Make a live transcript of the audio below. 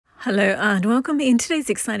Hello and welcome. In today's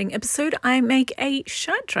exciting episode, I make a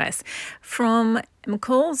shirt dress from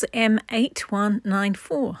McCall's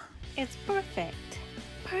M8194. It's perfect.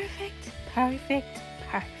 Perfect, perfect,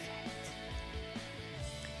 perfect.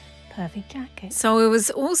 Perfect jacket. So I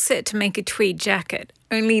was all set to make a tweed jacket,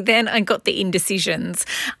 only then I got the indecisions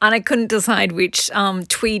and I couldn't decide which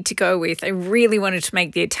tweed to go with. I really wanted to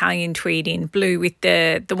make the Italian tweed in blue with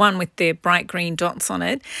the one with the bright green dots on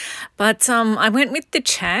it. But I went with the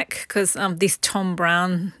check because this Tom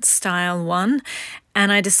Brown style one.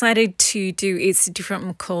 And I decided to do, it's a different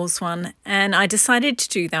McCall's one. And I decided to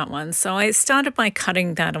do that one. So I started by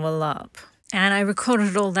cutting that all up. And I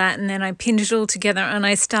recorded all that and then I pinned it all together and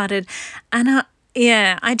I started. And I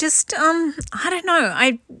don't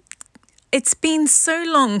know. It's been so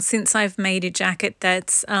long since I've made a jacket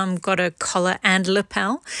that's got a collar and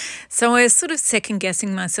lapel. So I was sort of second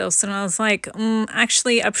guessing myself. And I was like,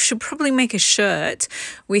 actually, I should probably make a shirt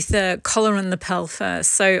with a collar and lapel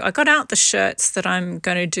first. So I got out the shirts that I'm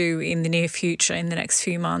going to do in the near future, in the next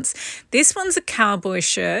few months. This one's a cowboy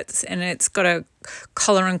shirt and it's got a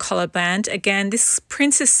collar and collar band. Again, this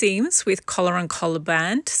princess seams with collar and collar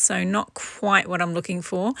band. So not quite what I'm looking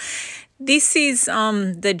for. This is,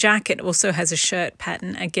 the jacket also has a shirt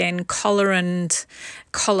pattern, again, collar and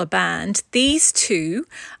collar band. These two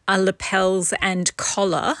are lapels and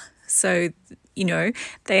collar, so, you know,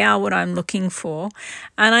 they are what I'm looking for.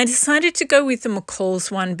 And I decided to go with the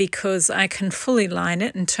McCall's one because I can fully line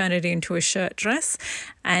it and turn it into a shirt dress.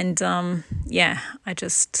 And I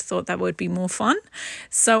just thought that would be more fun.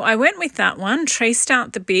 So I went with that one, traced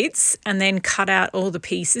out the bits and then cut out all the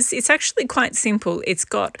pieces. It's actually quite simple. It's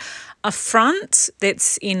got a front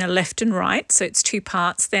that's in a left and right, so it's two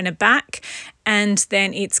parts, then a back, and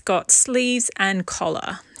then it's got sleeves and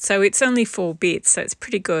collar. So it's only 4 bits, so it's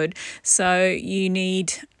pretty good. So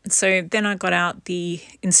then I got out the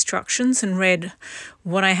instructions and read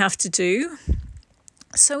what I have to do.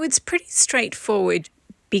 So it's pretty straightforward.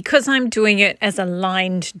 Because I'm doing it as a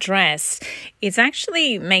lined dress, it's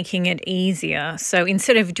actually making it easier. So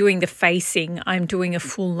instead of doing the facing, I'm doing a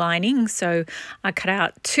full lining. So I cut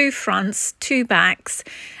out 2 fronts, 2 backs.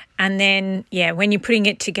 And then, when you're putting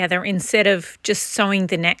it together, instead of just sewing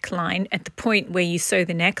the neckline, at the point where you sew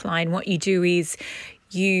the neckline, what you do is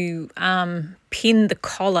you pin the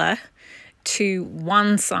collar to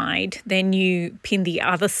one side, then you pin the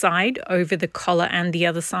other side over the collar and the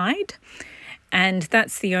other side. And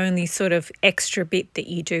that's the only sort of extra bit that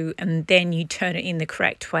you do. And then you turn it in the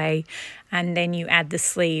correct way and then you add the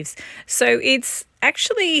sleeves. So it's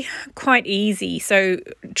actually quite easy. So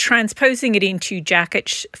transposing it into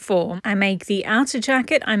jacket form, I make the outer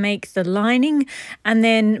jacket, I make the lining, and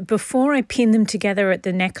then before I pin them together at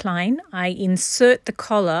the neckline, I insert the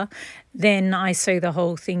collar, then I sew the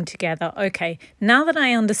whole thing together. Okay, now that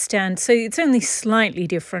I understand, so it's only slightly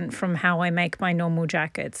different from how I make my normal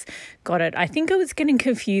jackets. Got it. I think I was getting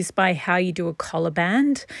confused by how you do a collar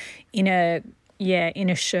band in a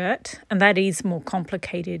shirt, and that is more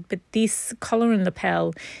complicated. But this collar and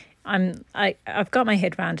lapel, I've got my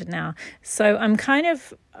head around it now. So I'm kind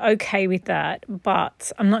of okay with that,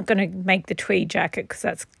 but I'm not going to make the tweed jacket because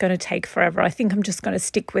that's going to take forever. I think I'm just going to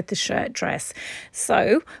stick with the shirt dress.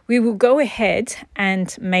 So we will go ahead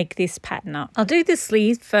and make this pattern up. I'll do the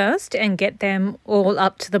sleeves first and get them all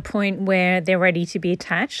up to the point where they're ready to be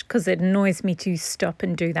attached because it annoys me to stop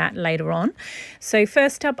and do that later on. So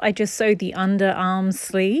first up, I just sew the underarm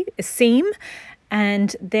seam.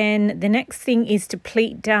 And then the next thing is to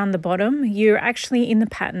pleat down the bottom. You're actually, in the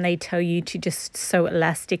pattern, they tell you to just sew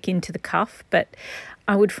elastic into the cuff, but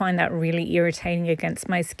I would find that really irritating against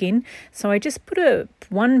my skin. So I just put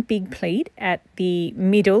one big pleat at the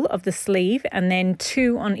middle of the sleeve and then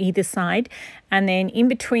 2 on either side. And then in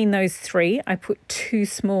between those 3, I put 2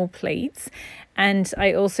 small pleats. And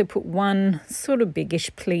I also put one sort of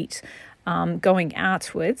biggish pleat going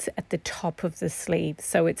outwards at the top of the sleeve.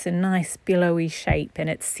 So it's a nice billowy shape and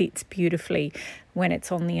it sits beautifully when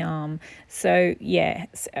it's on the arm. So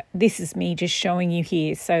this is me just showing you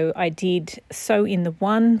here. So I did sew in the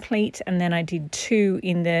 1 pleat and then I did 2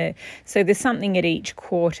 in the, so there's something at each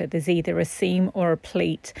quarter. There's either a seam or a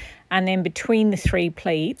pleat. And then between the 3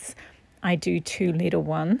 pleats, I do 2 little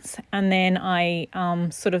ones, and then I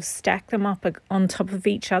sort of stack them up on top of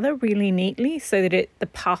each other really neatly so that the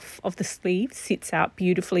puff of the sleeve sits out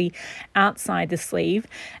beautifully outside the sleeve,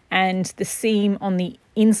 and the seam on the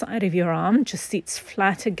inside of your arm just sits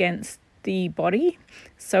flat against the body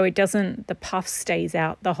so it doesn't, the puff stays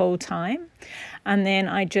out the whole time. And then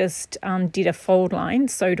I just did a fold line,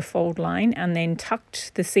 sewed a fold line, and then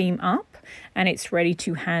tucked the seam up, and it's ready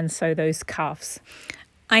to hand sew those cuffs.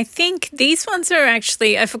 I think these ones are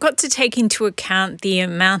actually, I forgot to take into account the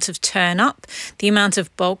amount of turn up, the amount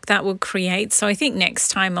of bulk that will create. So I think next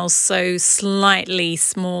time I'll sew slightly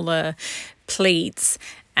smaller pleats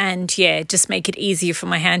and yeah, just make it easier for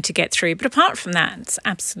my hand to get through. But apart from that, it's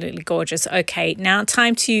absolutely gorgeous. Okay, now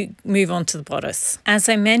time to move on to the bodice. As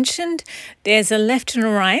I mentioned, there's a left and a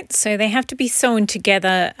right, so they have to be sewn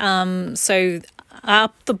together. So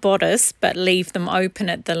up the bodice, but leave them open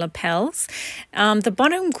at the lapels. The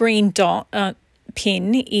bottom green dot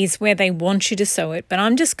pin is where they want you to sew it, but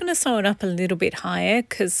I'm just going to sew it up a little bit higher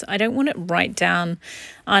because I don't want it right down.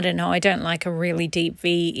 I don't know, I don't like a really deep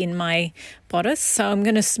V in my bodice, so I'm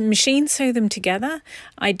going to machine sew them together.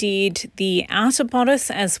 I did the outer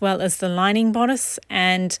bodice as well as the lining bodice,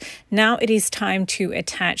 and now it is time to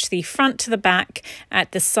attach the front to the back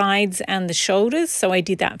at the sides and the shoulders. So I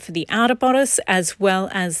did that for the outer bodice as well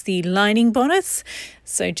as the lining bodice.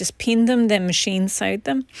 So just pinned them, then machine sewed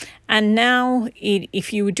them. And now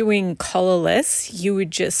if you were doing collarless, you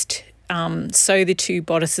would just sew the two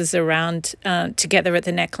bodices around together at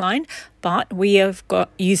the neckline, but we have got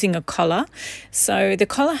using a collar. So the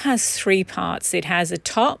collar has three parts. It has a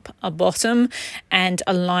top, a bottom, and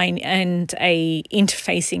a line and a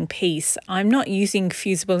interfacing piece. I'm not using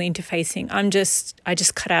fusible interfacing. I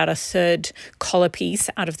just cut out a third collar piece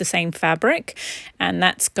out of the same fabric, and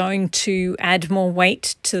that's going to add more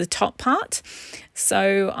weight to the top part.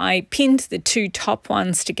 So I pinned the two top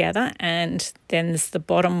ones together, and then there's the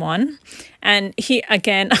bottom one. And here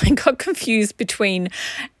again, I got confused between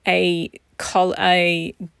a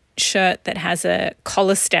shirt that has a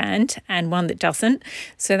collar stand and one that doesn't.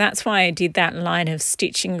 So that's why I did that line of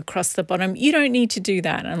stitching across the bottom. You don't need to do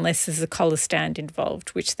that unless there's a collar stand involved,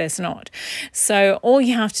 which there's not. So all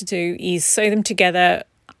you have to do is sew them together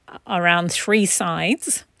around three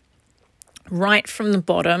sides. Right from the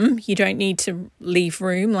bottom, you don't need to leave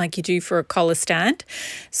room like you do for a collar stand.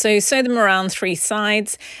 So sew them around three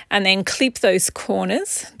sides and then clip those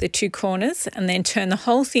corners, the two corners, and then turn the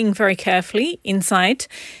whole thing very carefully inside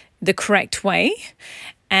the correct way,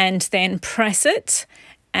 and then press it,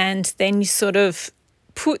 and then you sort of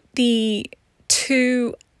put the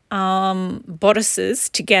two bodices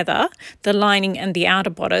together, the lining and the outer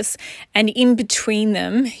bodice, and in between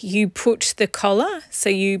them you put the collar. So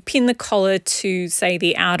you pin the collar to, say,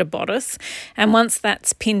 the outer bodice, and once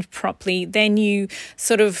that's pinned properly, then you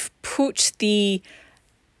sort of put the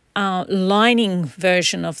lining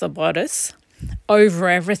version of the bodice over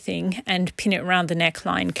everything and pin it around the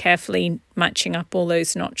neckline, carefully matching up all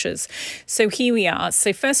those notches. So here we are.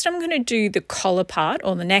 So first I'm going to do the collar part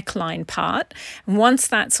or the neckline part. And once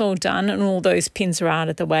that's all done and all those pins are out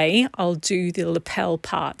of the way, I'll do the lapel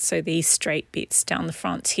part. So these straight bits down the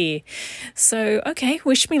front here. So, okay,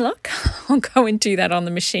 wish me luck. I'll go and do that on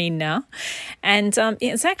the machine now. And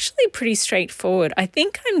it's actually pretty straightforward. I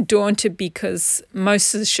think I'm daunted because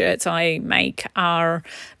most of the shirts I make are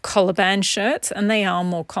collar band shirts and they are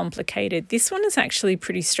more complicated. This one is actually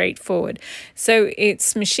pretty straightforward. So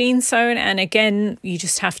it's machine sewn, and again you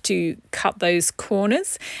just have to cut those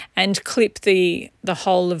corners and clip the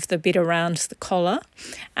whole of the bit around the collar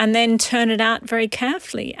and then turn it out very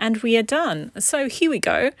carefully, and we are done. So here we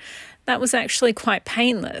go. That was actually quite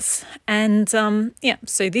painless. And yeah,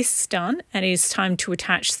 so this is done, and it is time to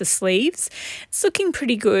attach the sleeves. It's looking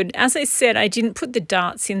pretty good. As I said, I didn't put the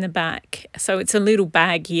darts in the back, so it's a little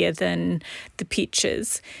baggier than the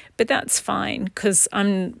pictures, but that's fine because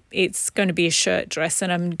it's going to be a shirt dress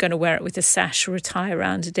and I'm going to wear it with a sash or a tie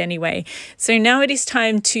around it anyway. So now it is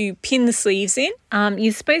time to pin the sleeves in.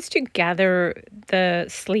 You're supposed to gather the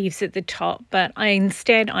sleeves at the top, but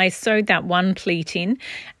instead I sewed that one pleat in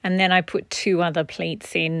and then I put two other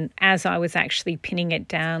pleats in as I was actually pinning it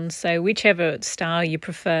down. So whichever style you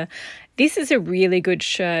prefer. This is a really good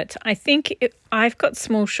shirt. I think I've got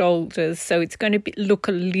small shoulders, so it's going to look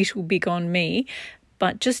a little big on me.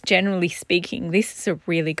 But just generally speaking, this is a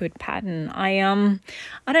really good pattern. I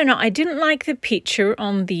don't know, I didn't like the picture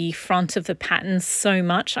on the front of the pattern so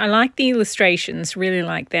much. I like the illustrations, really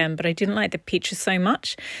like them, but I didn't like the picture so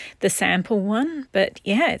much, the sample one. But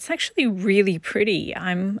yeah, it's actually really pretty.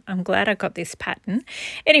 I'm glad I got this pattern.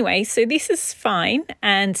 Anyway, so this is fine.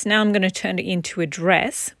 And now I'm going to turn it into a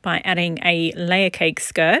dress by adding a layer cake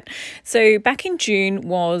skirt. So back in June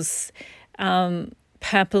was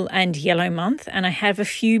purple and yellow month, and I have a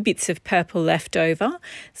few bits of purple left over,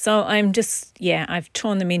 so I've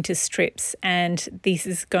torn them into strips, and this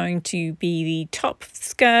is going to be the top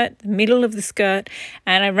skirt, the middle of the skirt,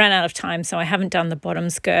 and I ran out of time, so I haven't done the bottom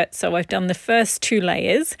skirt. So I've done the first two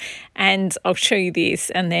layers, and I'll show you this,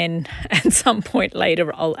 and then at some point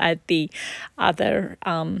later I'll add the other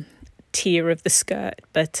tier of the skirt.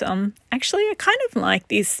 But actually I kind of like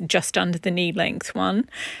this just under the knee length one.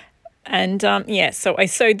 And yeah, so I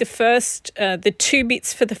sewed the 2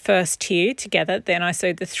 bits for the first tier together. Then I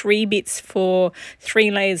sewed the 3 bits for 3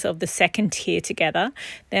 layers of the second tier together.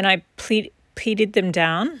 Then I pleated them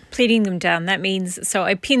down. Pleating them down, that means, so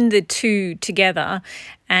I pinned the 2 together,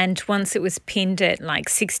 and once it was pinned at like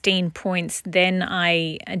 16 points, then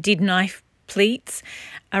I did knife pleats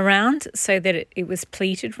around so that it was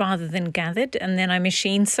pleated rather than gathered, and then I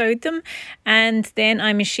machine sewed them, and then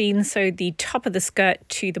I machine sewed the top of the skirt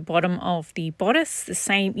to the bottom of the bodice,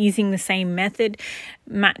 using the same method,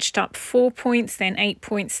 matched up 4 points, then 8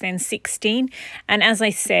 points, then 16. And as I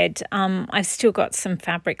said, I've still got some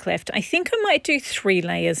fabric left. I think I might do 3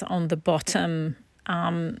 layers on the bottom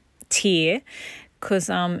tier, because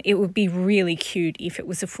it would be really cute if it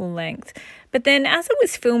was a full length. But then as I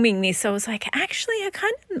was filming this, I was like, actually, I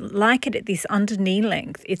kind of like it at this under knee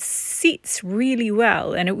length. It sits really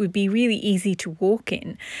well and it would be really easy to walk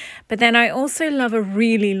in. But then I also love a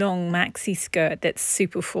really long maxi skirt that's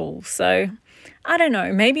super full. So I don't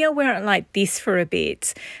know, maybe I'll wear it like this for a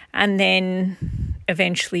bit and then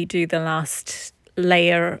eventually do the last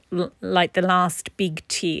layer, like the last big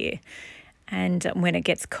tier. And when it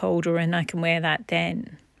gets colder and I can wear that,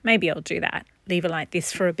 then maybe I'll do that. Leave it like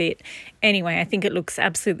this for a bit. Anyway, I think it looks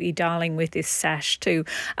absolutely darling with this sash too.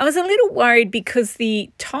 I was a little worried because the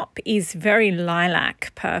top is very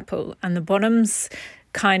lilac purple and the bottom's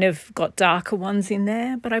kind of got darker ones in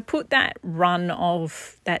there. But I put that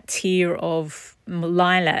tier of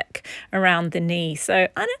lilac around the knee. So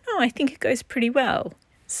I don't know, I think it goes pretty well.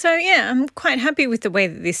 So yeah, I'm quite happy with the way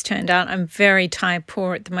that this turned out. I'm very tie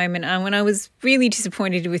poor at the moment. And I was really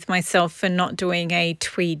disappointed with myself for not doing a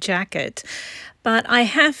tweed jacket. But I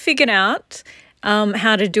have figured out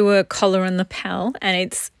how to do a collar and lapel, and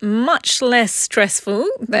it's much less stressful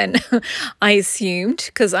than I assumed,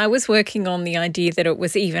 because I was working on the idea that it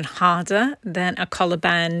was even harder than a collar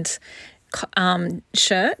band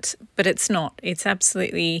shirt, but it's not. It's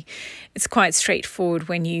quite straightforward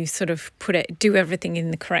when you sort of do everything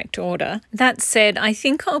in the correct order. That said, I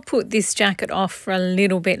think I'll put this jacket off for a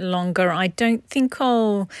little bit longer. I don't think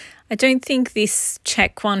this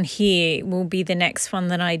check one here will be the next one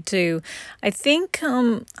that I do. I think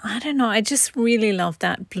I don't know, I just really love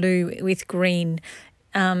that blue with green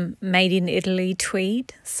made in Italy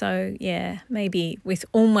tweed. So yeah, maybe with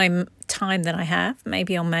all my time that I have,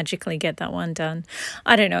 maybe I'll magically get that one done.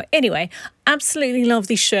 I don't know. Anyway, absolutely love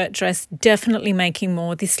this shirt dress. Definitely making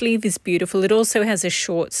more. This sleeve is beautiful. It also has a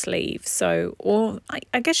short sleeve, or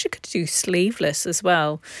I guess you could do sleeveless as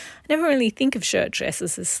well. I never really think of shirt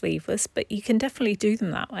dresses as sleeveless, but you can definitely do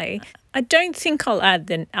them that way. I don't think I'll add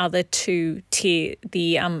the other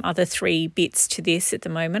other 3 bits to this at the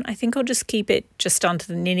moment. I think I'll just keep it just under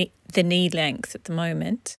the knee length at the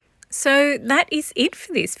moment. So that is it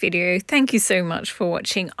for this video. Thank you so much for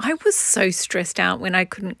watching. I was so stressed out when I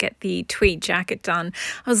couldn't get the tweed jacket done.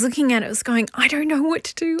 I was looking at it, I was going, I don't know what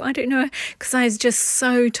to do. I don't know, because I was just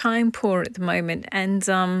so time poor at the moment.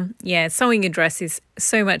 And yeah, sewing a dress is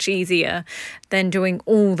so much easier than doing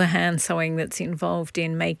all the hand sewing that's involved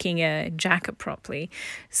in making a jacket properly.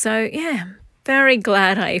 So yeah, very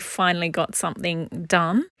glad I finally got something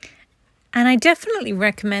done. And I definitely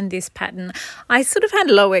recommend this pattern. I sort of had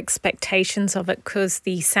low expectations of it because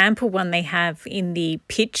the sample one they have in the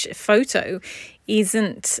pitch photo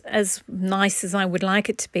isn't as nice as I would like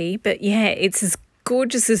it to be. But yeah, it's as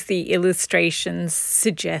gorgeous as the illustrations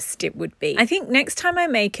suggest it would be. I think next time I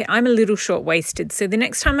make it, I'm a little short-waisted, so the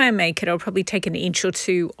next time I make it, I'll probably take an inch or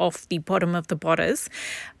 2 off the bottom of the bodice.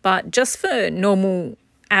 But just for normal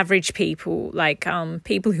average people, like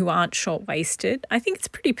people who aren't short-waisted, I think it's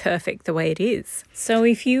pretty perfect the way it is. So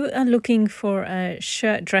if you are looking for a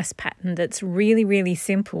shirt dress pattern that's really, really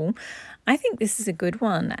simple, I think this is a good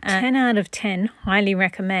one. 10 out of 10, highly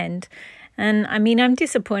recommend. And I mean, I'm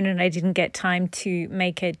disappointed I didn't get time to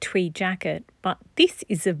make a tweed jacket, but this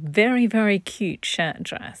is a very, very cute shirt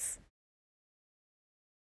dress.